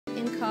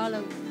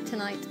Carlow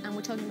tonight, and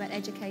we're talking about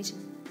education.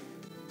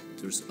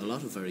 There's a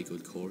lot of very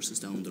good courses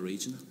down the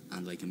regional,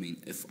 and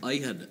if I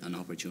had an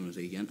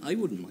opportunity again, I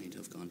wouldn't mind to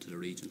have gone to the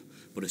regional,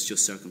 but it's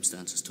just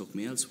circumstances took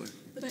me elsewhere.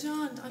 But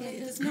John,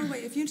 there's no way,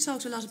 if you talk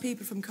to a lot of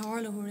people from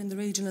Carlow who are in the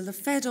regional, they're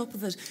fed up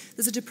of it.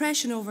 There's a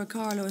depression over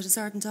Carlow at a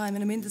certain time,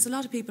 and there's a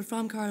lot of people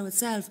from Carlow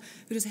itself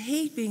who just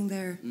hate being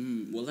there.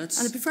 And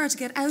they prefer to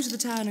get out of the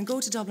town and go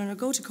to Dublin or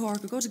go to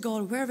Cork or go to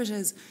Galway, wherever it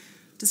is,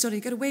 to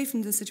study, get away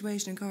from the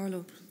situation in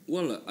Carlow.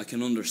 Well, I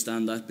can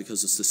understand that,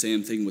 because it's the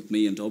same thing with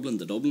me in Dublin.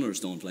 The Dubliners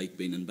don't like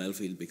being in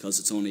Belfield because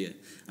it's only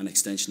an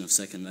extension of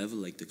second level,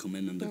 like they come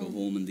in and they go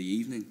home in the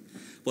evening.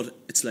 But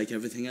it's like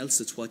everything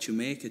else, it's what you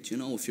make it,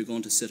 If you're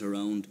going to sit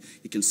around,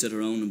 you can sit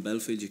around in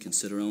Belfield, you can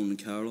sit around in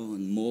Carlow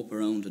and mope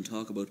around and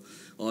talk about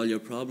all your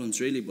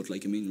problems, really. But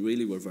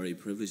really we're very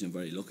privileged and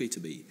very lucky to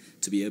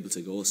be able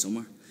to go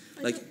somewhere.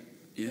 I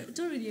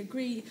don't really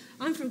agree.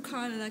 I'm from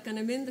Carlow, and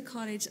I'm in the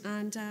college,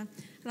 and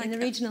in the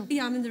regional.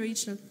 Yeah, I'm in the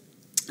regional.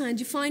 And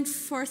you find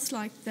first,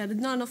 that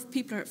not enough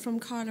people from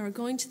Carlow are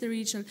going to the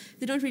regional.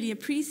 They don't really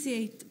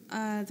appreciate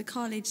the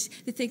college.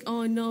 They think,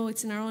 oh no,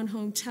 it's in our own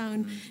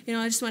hometown.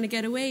 I just want to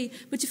get away.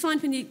 But you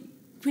find when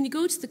you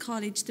go to the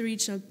college, the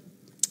regional,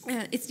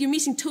 you're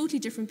meeting totally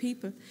different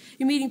people.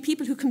 You're meeting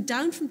people who come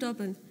down from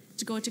Dublin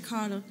to go to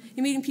Carlow.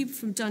 You're meeting people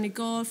from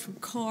Donegal, from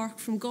Cork,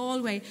 from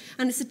Galway,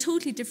 and it's a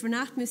totally different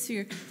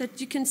atmosphere,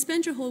 that you can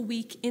spend your whole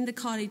week in the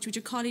college with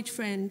your college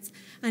friends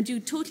and do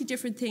totally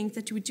different things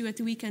that you would do at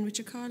the weekend with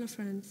your Carlow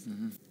friends.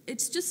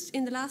 It's just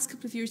in the last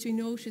couple of years we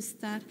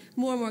noticed that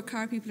more and more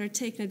Carlow people are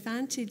taking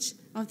advantage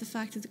of the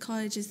fact that the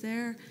college is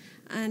there.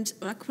 And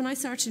when I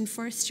started in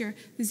first year,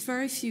 there's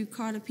very few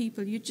Carlow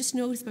people. You just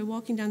notice by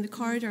walking down the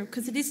corridor,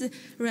 because it is a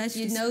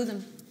relatively... You know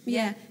them.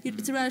 Yeah,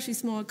 it's a relatively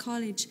small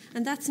college,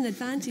 and that's an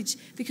advantage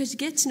because you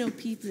get to know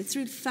people. It's a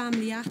real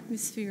family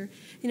atmosphere.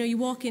 You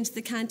walk into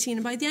the canteen,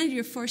 and by the end of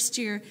your first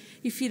year,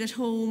 you feel at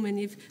home and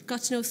you've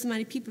got to know so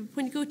many people. But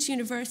when you go to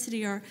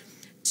university or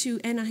to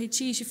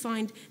NIHEs, you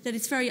find that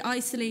it's very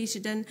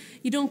isolated, and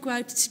you don't go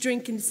out to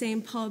drink in the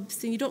same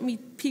pubs, and you don't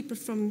meet people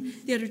from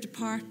the other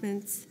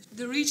departments.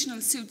 The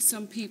regional suits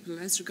some people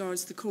as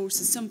regards the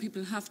courses. Some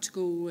people have to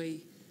go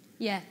away.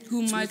 Yeah.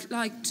 Who might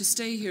like to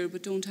stay here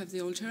but don't have the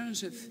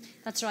alternative.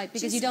 That's right,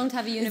 because you don't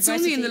have a university. It's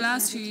only in the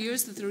last few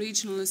years that the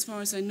regional, as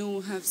far as I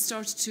know, have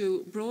started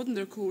to broaden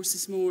their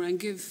courses more and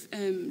give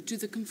do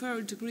the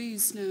conferred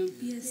degrees now.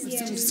 Yes. Of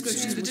some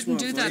description. They didn't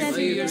do that a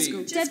few years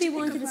ago. Debbie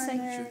wanted to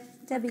say.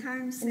 Debbie,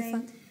 Karen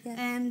saying,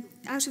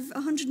 out of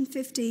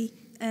 150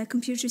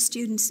 computer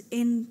students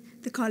in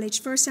the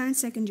college, first and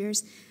second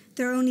years,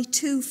 there are only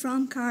 2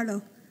 from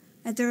Carlow.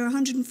 There are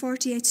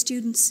 148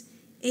 students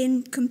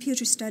in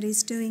computer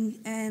studies doing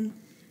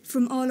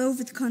from all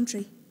over the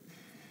country.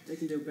 They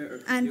can do better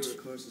computer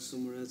courses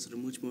somewhere else that are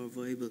much more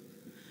viable.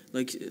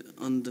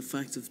 On the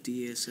fact of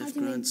the ESF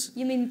grants.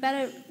 You mean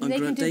better?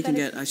 They can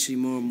get actually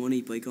more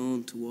money by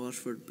going to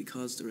Waterford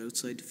because they're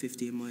outside the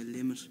 15-mile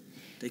limit.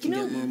 They can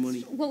get more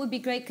money. What would be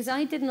great, because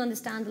I didn't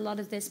understand a lot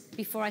of this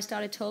before I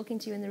started talking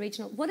to you in the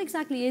regional. What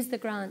exactly is the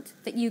grant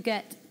that you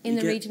get in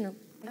the regional?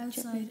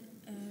 Outside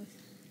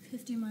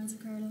 15 miles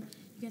of Carlow.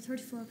 You get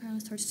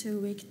 £34.32 a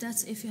week.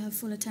 That's if you have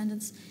full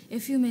attendance.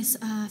 If you miss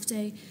a half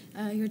day,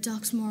 you're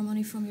docked more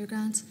money from your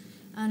grant.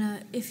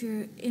 And if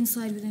you're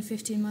inside within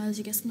 15 miles,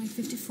 you get something like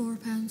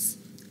 £54.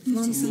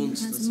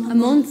 A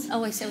month?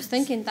 Oh, I was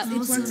thinking that it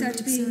works out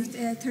to be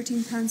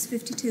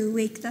 £13.52 a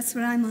week. That's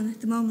what I'm on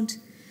at the moment.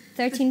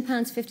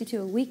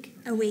 £13.52 a week?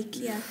 A week,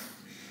 yeah.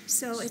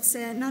 So it's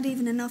not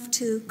even enough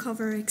to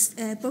cover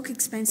book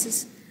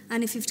expenses.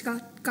 And if you've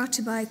got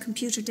to buy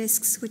computer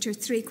discs, which are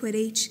 £3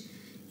 each,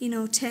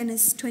 10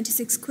 is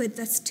 26 quid.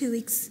 That's 2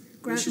 weeks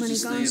grant money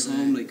gone. You should stay at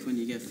home, when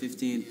you get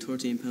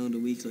 £13 a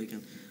week,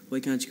 and why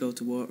can't you go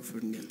to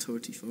Waterford and get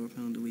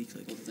 £34 a week,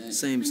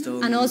 same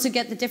story. And also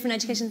get the different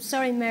education.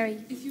 Sorry, Mary.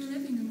 If you're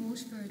living in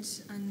Waterford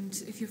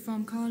and if you're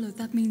from Carlow,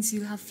 that means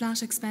you'll have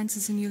flat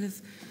expenses and you'll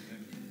have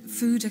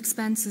food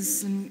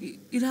expenses, and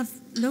you'll have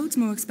loads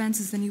more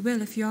expenses than you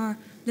will if you are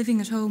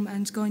living at home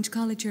and going to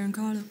college here in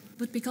Carlow.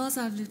 But because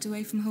I've lived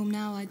away from home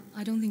now,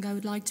 I don't think I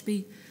would like to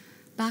be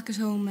back at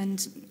home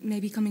and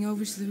maybe coming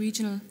over to the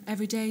regional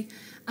every day.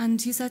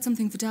 And you said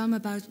something, Vidalma,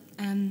 about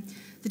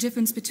the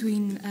difference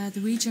between the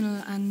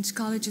regional and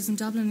colleges in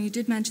Dublin. And you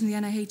did mention the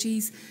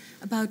NIHEs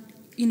about,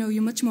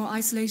 you're much more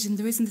isolated and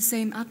there isn't the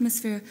same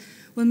atmosphere.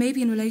 Well,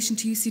 maybe in relation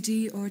to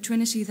UCD or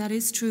Trinity, that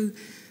is true.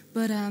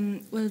 But,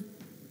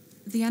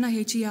 the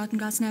NIHE out in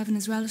Glasnevin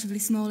is relatively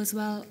small as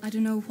well. I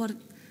don't know what,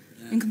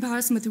 in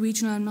comparison with the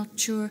regional, I'm not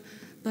sure.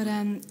 But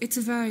it's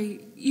a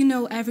very,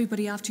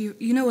 everybody after you,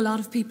 a lot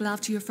of people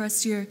after your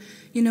first year.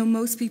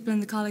 Most people in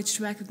the college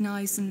to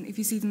recognise, and if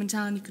you see them in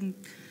town, you can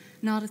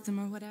nod at them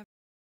or whatever.